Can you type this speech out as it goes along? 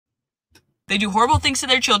They do horrible things to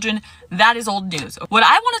their children. That is old news. What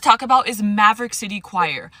I want to talk about is Maverick City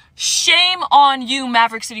Choir. Shame on you,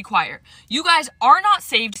 Maverick City Choir. You guys are not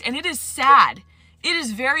saved, and it is sad. It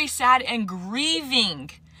is very sad and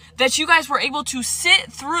grieving that you guys were able to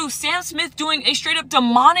sit through Sam Smith doing a straight up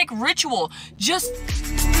demonic ritual. Just...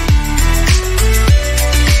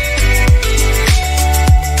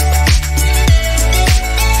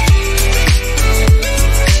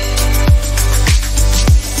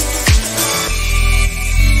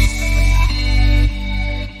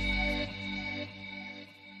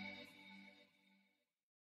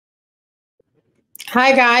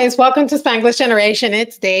 Hi guys, welcome to Spanglish Generation.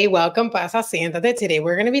 It's Day. Welcome. Pasa, siéntate. Today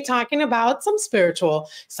we're going to be talking about some spiritual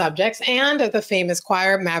subjects and the famous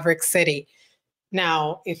choir Maverick City.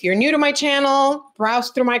 Now, if you're new to my channel, browse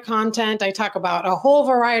through my content. I talk about a whole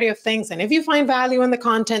variety of things. And if you find value in the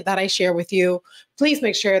content that I share with you, please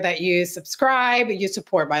make sure that you subscribe, you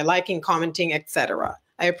support by liking, commenting, etc.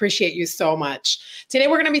 I appreciate you so much. Today,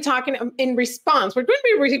 we're going to be talking in response. We're going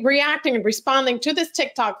to be reacting and responding to this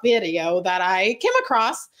TikTok video that I came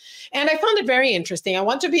across, and I found it very interesting. I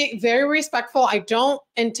want to be very respectful. I don't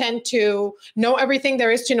intend to know everything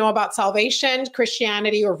there is to know about salvation,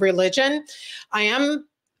 Christianity, or religion. I am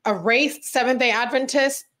a raised Seventh-day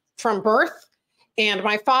Adventist from birth, and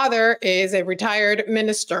my father is a retired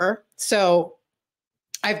minister. So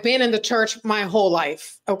I've been in the church my whole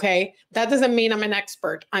life, okay? That doesn't mean I'm an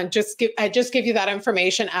expert. I just give you that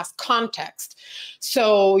information as context.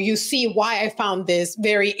 So you see why I found this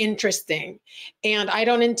very interesting. And I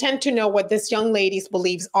don't intend to know what this young lady's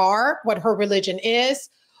beliefs are, what her religion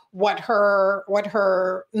is, what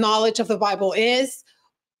her knowledge of the Bible is,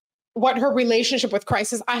 what her relationship with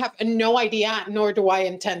Christ is. I have no idea, nor do I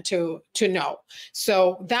intend to know.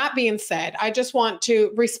 So that being said, I just want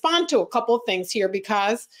to respond to a couple of things here,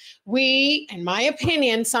 because we, in my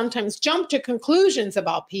opinion, sometimes jump to conclusions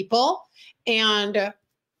about people, and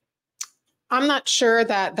I'm not sure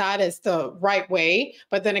that that is the right way.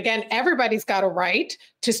 But then again, everybody's got a right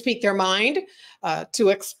to speak their mind, to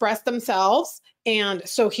express themselves. And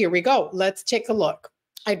so here we go. Let's take a look.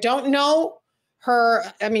 I don't know her,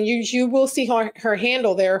 I mean, you will see her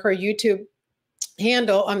handle there, her YouTube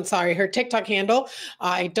handle, I'm sorry, her TikTok handle.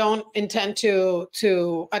 I don't intend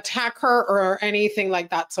to attack her or anything like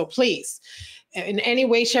that. So please, in any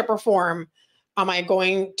way, shape, or form, my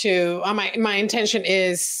intention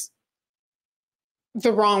is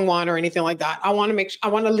the wrong one or anything like that. I want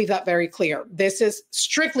to leave that very clear. This is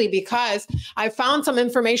strictly because I found some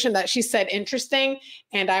information that she said interesting,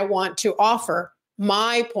 and I want to offer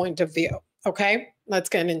my point of view. Okay, let's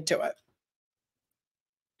get into it.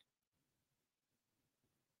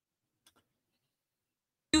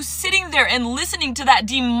 You sitting there and listening to that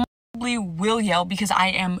demonically will yell, because I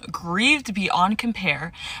am grieved beyond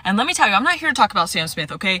compare. And let me tell you, I'm not here to talk about Sam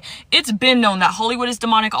Smith, okay? It's been known that Hollywood is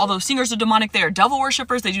demonic. All those singers are demonic. They are devil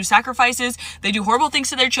worshippers. They do sacrifices. They do horrible things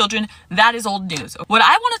to their children. That is old news. What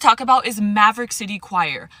I want to talk about is Maverick City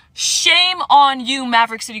Choir. Shame on you,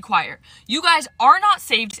 Maverick City Choir. You guys are not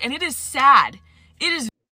saved, and it is sad. It is.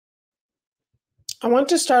 I want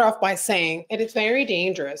to start off by saying it is very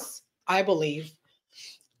dangerous, I believe,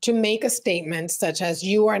 to make a statement such as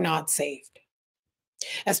 "you are not saved,"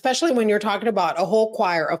 especially when you're talking about a whole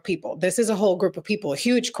choir of people. This is a whole group of people, a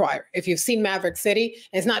huge choir. If you've seen Maverick City,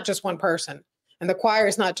 it's not just one person. And the choir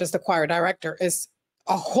is not just the choir director, it's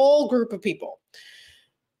a whole group of people.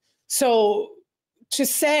 So to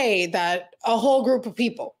say that a whole group of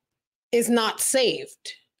people is not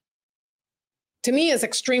saved, to me, is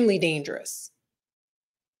extremely dangerous.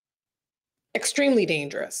 Extremely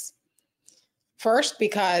dangerous. First,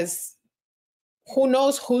 because who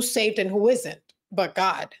knows who's saved and who isn't but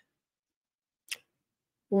God?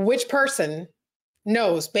 Which person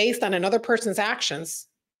knows, based on another person's actions,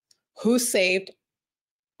 who's saved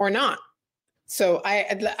or not? So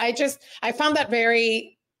I found that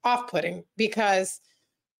very off-putting, because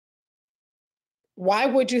why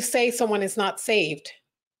would you say someone is not saved?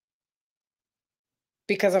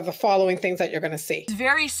 Because of the following things that you're going to see. It's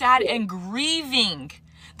very sad and grieving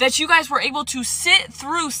that you guys were able to sit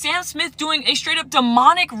through Sam Smith doing a straight up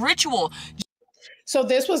demonic ritual. So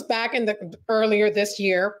this was back in earlier this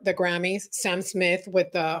year, the Grammys, Sam Smith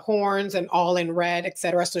with the horns and all in red,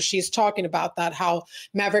 etc. So she's talking about that, how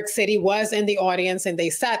Maverick City was in the audience and they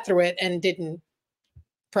sat through it and didn't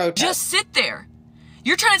protest. Just sit there.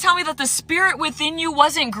 You're trying to tell me that the spirit within you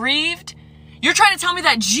wasn't grieved? You're trying to tell me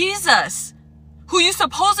that Jesus, who you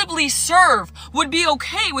supposedly serve, would be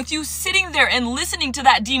okay with you sitting there and listening to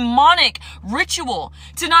that demonic ritual,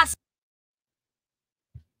 to not...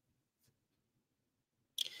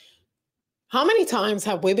 How many times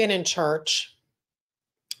have we been in church,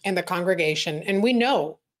 in the congregation, and we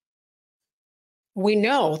know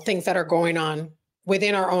things that are going on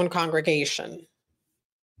within our own congregation,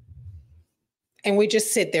 and we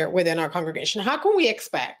just sit there within our congregation? How can we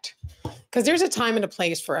expect, because there's a time and a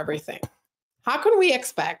place for everything, how can we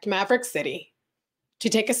expect Maverick City to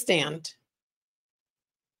take a stand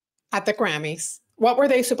at the Grammys? What were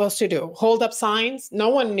they supposed to do? Hold up signs? No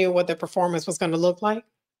one knew what the performance was going to look like.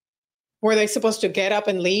 Were they supposed to get up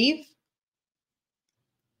and leave?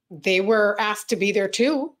 They were asked to be there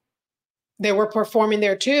too. They were performing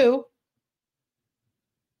there too.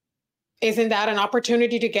 Isn't that an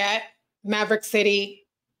opportunity to get Maverick City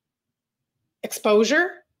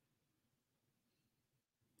exposure?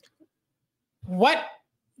 What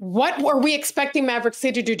were we expecting Maverick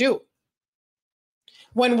City to do?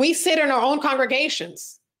 When we sit in our own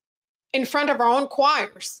congregations, in front of our own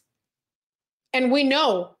choirs, and we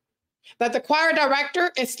know that the choir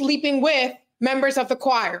director is sleeping with members of the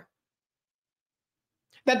choir,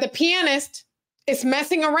 that the pianist is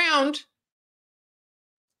messing around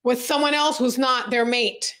with someone else who's not their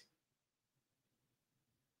mate.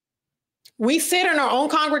 We sit in our own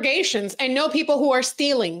congregations and know people who are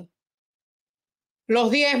stealing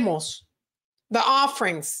los diezmos, the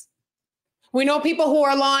offerings. We know people who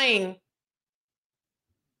are lying.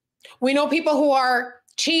 We know people who are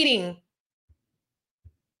cheating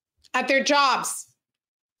at their jobs,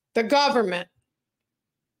 the government.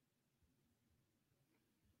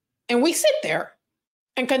 And we sit there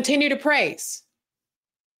and continue to praise.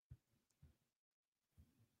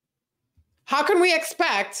 How can we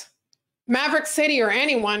expect Maverick City or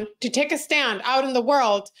anyone to take a stand out in the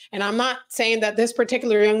world? And I'm not saying that this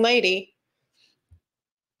particular young lady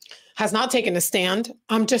has not taken a stand.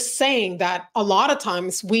 I'm just saying that a lot of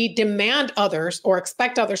times we demand others or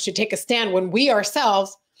expect others to take a stand when we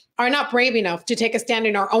ourselves are not brave enough to take a stand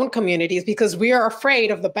in our own communities, because we are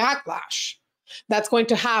afraid of the backlash that's going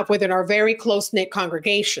to have within our very close-knit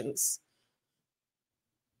congregations.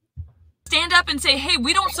 Stand up and say, hey,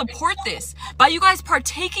 we don't support this. By you guys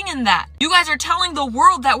partaking in that, you guys are telling the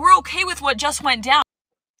world that we're okay with what just went down.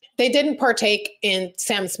 They didn't partake in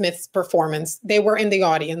Sam Smith's performance. They were in the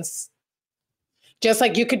audience. Just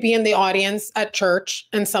like you could be in the audience at church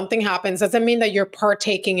and something happens, doesn't mean that you're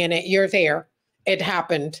partaking in it. You're there. It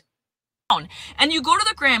happened. And you go to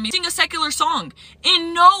the Grammy, sing a secular song.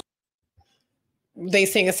 They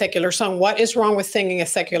sing a secular song. What is wrong with singing a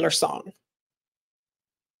secular song?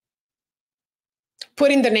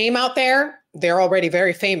 Putting the name out there, they're already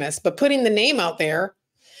very famous, but putting the name out there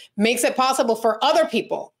makes it possible for other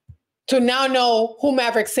people to now know who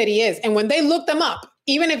Maverick City is. And when they look them up,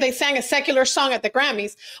 even if they sang a secular song at the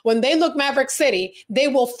Grammys, when they look Maverick City, they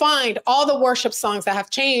will find all the worship songs that have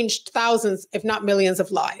changed thousands, if not millions of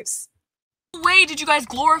lives. No way did you guys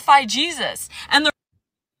glorify Jesus.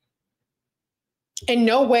 In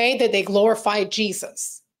no way did they glorify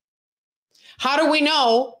Jesus. How do we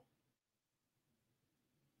know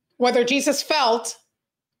whether Jesus felt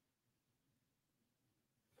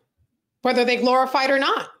whether they glorified or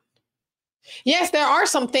not? Yes, there are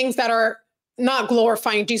some things that are not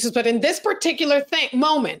glorifying Jesus, but in this particular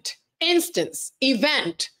moment, instance,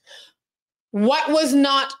 event, what was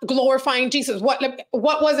not glorifying Jesus? What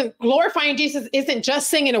wasn't glorifying Jesus isn't just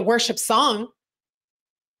singing a worship song.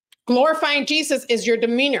 Glorifying Jesus is your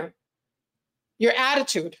demeanor, your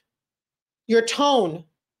attitude, your tone,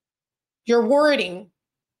 your wording,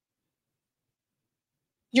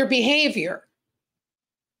 your behavior.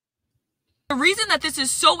 The reason that this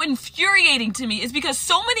is so infuriating to me is because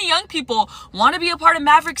so many young people want to be a part of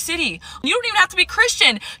Maverick City. You don't even have to be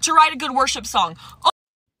Christian to write a good worship song.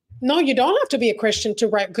 No, you don't have to be a Christian to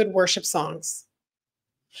write good worship songs.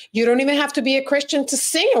 You don't even have to be a Christian to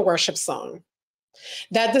sing a worship song.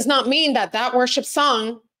 That does not mean that that worship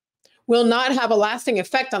song will not have a lasting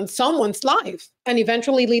effect on someone's life and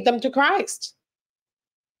eventually lead them to Christ.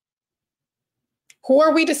 Who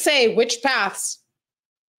are we to say which paths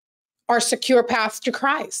are secure paths to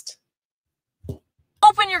Christ?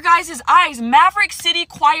 Open your guys' eyes. Maverick City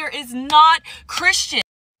Choir is not Christian.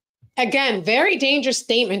 Again, very dangerous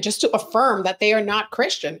statement just to affirm that they are not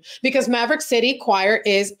Christian, because Maverick City Choir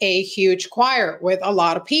is a huge choir with a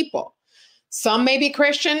lot of people. Some may be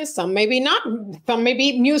Christian, some may be not. Some may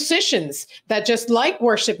be musicians that just like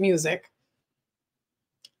worship music.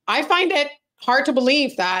 I find it hard to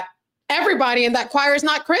believe that everybody in that choir is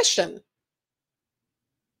not Christian.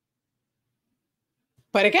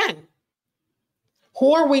 But again,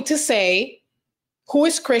 who are we to say who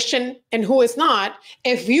is Christian and who is not?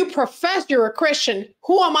 If you profess you're a Christian,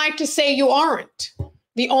 who am I to say you aren't?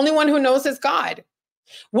 The only one who knows is God.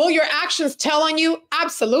 Will your actions tell on you?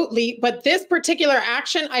 Absolutely. But this particular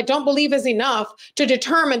action, I don't believe is enough to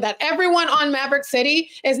determine that everyone on Maverick City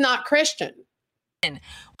is not Christian.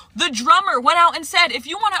 The drummer went out and said, if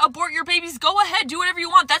you want to abort your babies, go ahead, do whatever you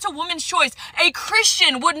want. That's a woman's choice. A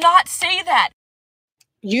Christian would not say that.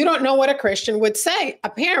 You don't know what a Christian would say,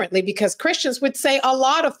 apparently, because Christians would say a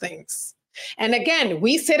lot of things. And again,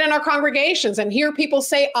 we sit in our congregations and hear people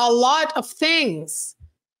say a lot of things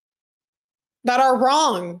that are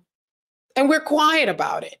wrong, and we're quiet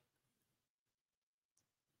about it.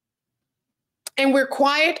 And we're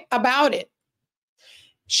quiet about it.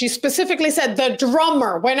 She specifically said the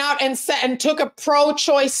drummer went out and said and took a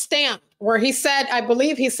pro-choice stand, where he said, I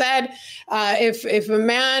believe he said, if a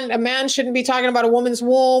man shouldn't be talking about a woman's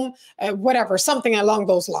womb, whatever, something along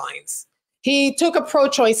those lines. He took a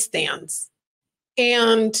pro-choice stance.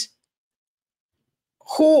 And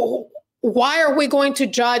why are we going to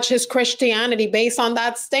judge his Christianity based on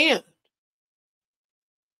that stand?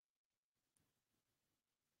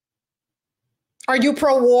 Are you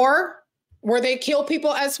pro-war? Where they kill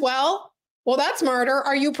people as well? Well, that's murder.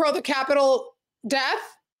 Are you pro the capital death,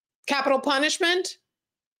 capital punishment?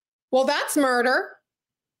 Well, that's murder.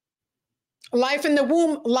 Life in the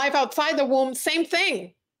womb, life outside the womb, same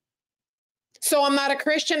thing. So I'm not a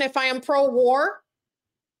Christian if I am pro-war,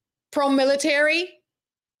 pro-military,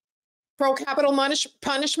 pro-capital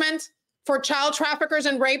punishment for child traffickers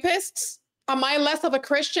and rapists. Am I less of a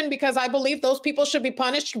Christian because I believe those people should be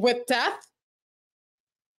punished with death?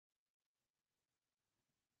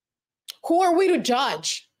 Who are we to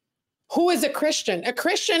judge? Who is a Christian? A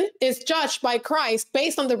Christian is judged by Christ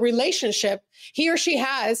based on the relationship he or she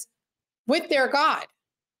has with their God.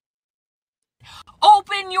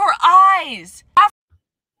 Open your eyes.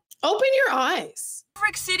 Open your eyes.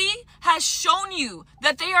 Maverick City has shown you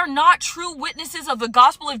that they are not true witnesses of the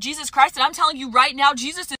gospel of Jesus Christ. And I'm telling you right now,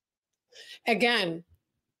 Jesus is... Again,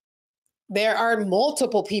 there are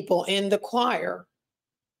multiple people in the choir.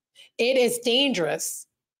 It is dangerous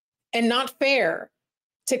and not fair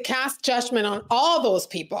to cast judgment on all those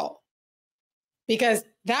people, because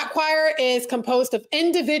that choir is composed of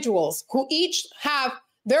individuals who each have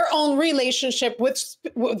their own relationship with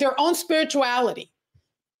their own spirituality.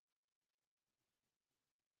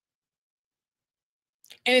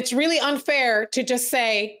 And it's really unfair to just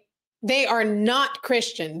say they are not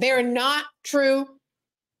Christian. They are not true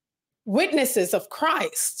witnesses of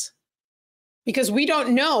Christ, because we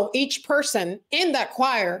don't know each person in that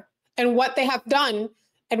choir and what they have done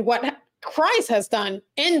and what Christ has done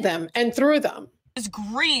in them and through them. Is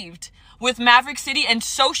grieved with Maverick City, and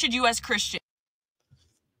so should you as Christians.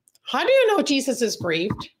 How do you know Jesus is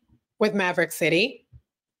grieved with Maverick City?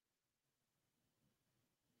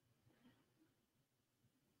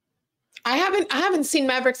 I haven't seen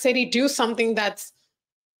Maverick City do something that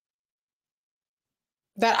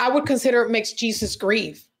I would consider makes Jesus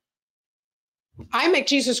grieve. I make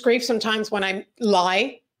Jesus grieve sometimes when I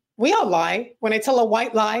lie. We all lie. When I tell a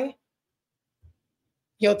white lie,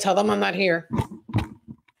 you'll tell them I'm not here.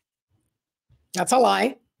 That's a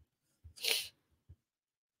lie.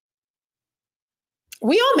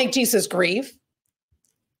 We all make Jesus grieve.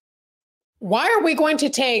 Why are we going to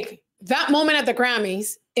take that moment at the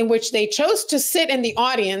Grammys in which they chose to sit in the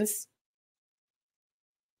audience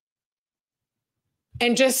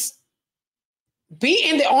and just be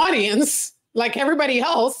in the audience like everybody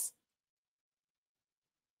else?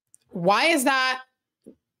 Why is that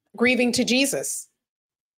grieving to Jesus?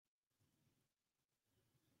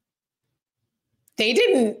 They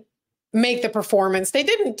didn't make the performance. They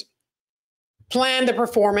didn't plan the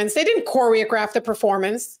performance. They didn't choreograph the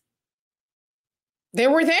performance. They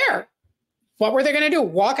were there. What were they going to do?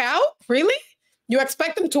 Walk out? Really? You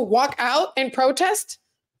expect them to walk out and protest?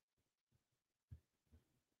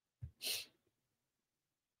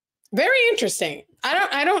 Very interesting.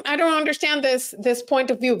 I don't understand this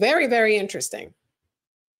point of view. Very, very interesting.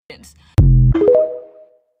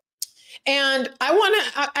 And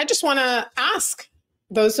I just want to ask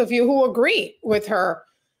those of you who agree with her,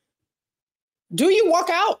 do you walk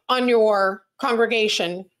out on your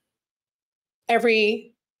congregation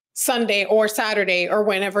every Sunday or Saturday or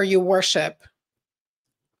whenever you worship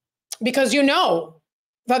because you know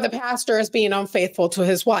that the pastor is being unfaithful to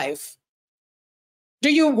his wife?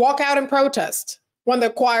 Do you walk out and protest when the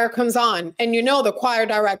choir comes on and you know the choir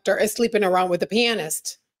director is sleeping around with the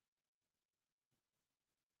pianist?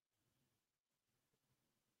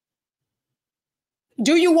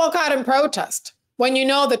 Do you walk out and protest when you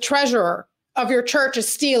know the treasurer of your church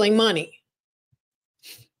is stealing money?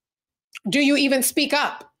 Do you even speak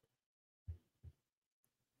up?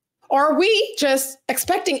 Or are we just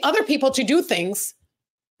expecting other people to do things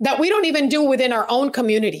that we don't even do within our own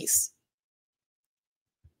communities.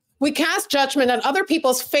 We cast judgment on other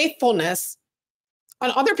people's faithfulness,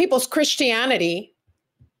 on other people's Christianity,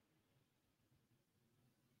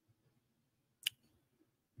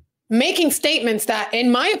 making statements that,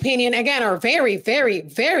 in my opinion, again, are very, very,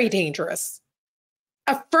 very dangerous.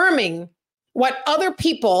 Affirming what other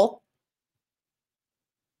people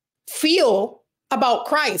feel about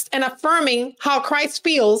Christ and affirming how Christ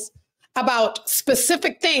feels about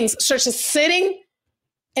specific things, such as sitting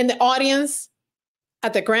in the audience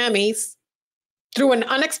at the Grammys through an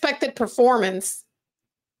unexpected performance.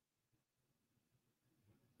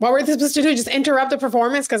 What were they supposed to do? Just interrupt the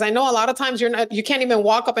performance? Because I know a lot of times you can't even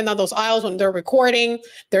walk up and down those aisles when they're recording.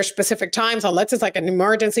 There's specific times, unless it's like an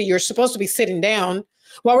emergency, you're supposed to be sitting down.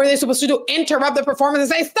 What were they supposed to do? Interrupt the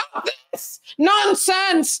performance and say, stop this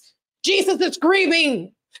nonsense. Jesus is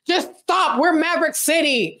grieving. Just stop. We're Maverick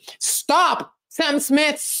City. Stop. Sam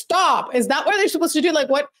Smith, stop. Is that what they're supposed to do? Like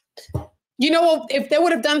what? You know, if they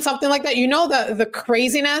would have done something like that, you know, the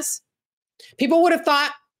craziness, people would have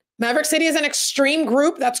thought Maverick City is an extreme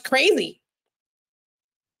group. That's crazy.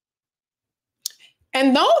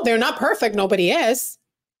 And no, they're not perfect. Nobody is.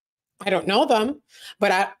 I don't know them,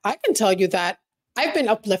 but I can tell you that I've been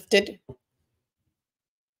uplifted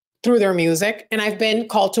through their music, and I've been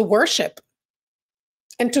called to worship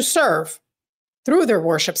and to serve through their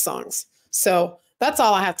worship songs. So that's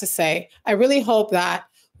all I have to say. I really hope that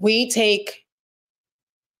we take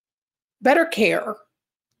better care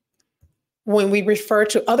when we refer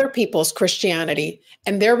to other people's Christianity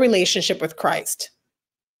and their relationship with Christ.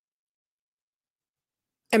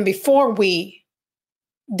 And before we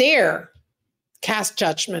dare cast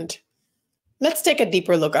judgment, let's take a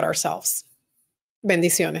deeper look at ourselves.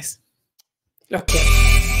 Bendiciones. Los quiero.